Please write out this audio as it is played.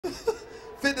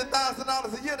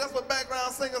$50,000 a year, that's what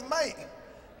background singers make.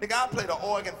 Nigga, I play the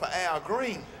organ for Al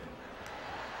Green.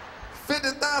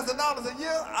 $50,000 a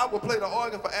year, I would play the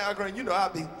organ for Al Green. You know,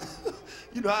 I'd be,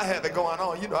 you know, I have it going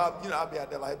on. I'd be out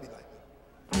there like, I'd be like,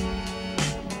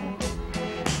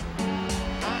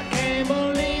 I can't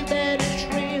believe that it's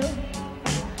real.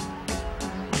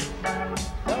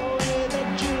 The way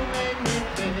that you make me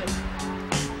feel.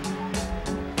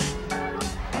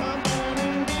 I'm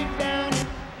burning deep down.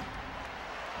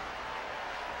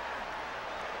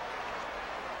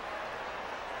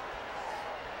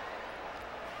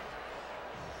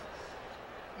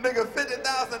 nigga,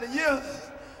 $50,000 a year.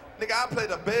 Nigga, I play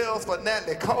the bells for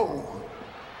Natalie Cole.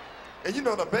 And you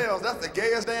know the bells, that's the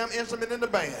gayest damn instrument in the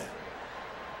band.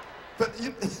 But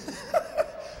you,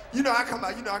 you know I come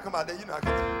out there, you know I come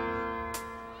out.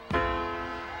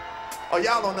 Oh,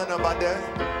 y'all don't know nothing about that.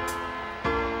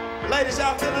 Ladies,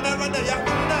 y'all feeling that right there? Y'all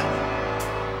feeling that?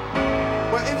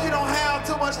 Well, if you don't have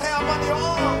too much hair under your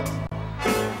arms,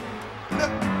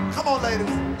 look, come on, ladies,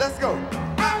 let's go.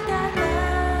 I've got love.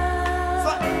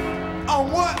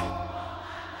 On what?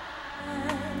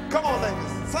 Come on,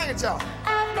 ladies, sing it, y'all.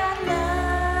 I've got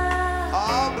love.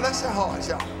 Oh, bless your heart,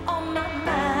 y'all. On my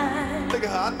mind. Look at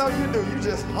her, I know you do, you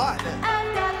just hot now.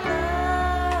 I've got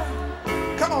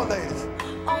love. Come on, ladies.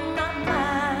 On my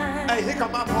mind. Hey, here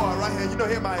come my part right here. You know,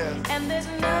 hear my ass. And there's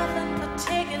nothing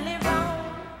particularly wrong.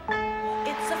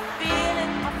 It's a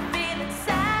feeling I feel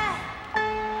inside.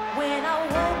 When I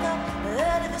woke up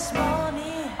early this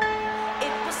morning,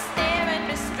 it was staring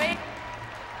me straight.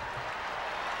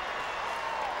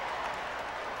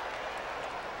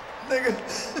 Nigga.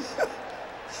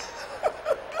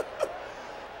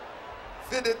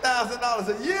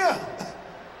 $50,000 a year.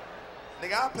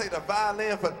 Nigga, I play the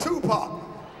violin for Tupac.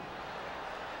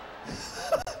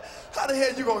 How the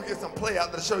hell you gonna get some play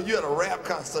after the show? You at a rap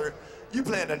concert, you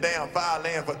playing the damn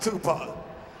violin for Tupac.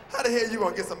 How the hell you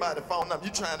gonna get somebody to phone up? You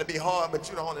trying to be hard, but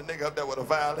you the only nigga up there with a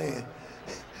violin.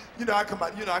 You know I come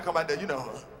out there, you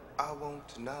know. I won't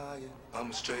deny it,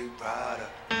 I'm a straight rider.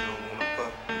 You don't wanna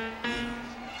fuck me.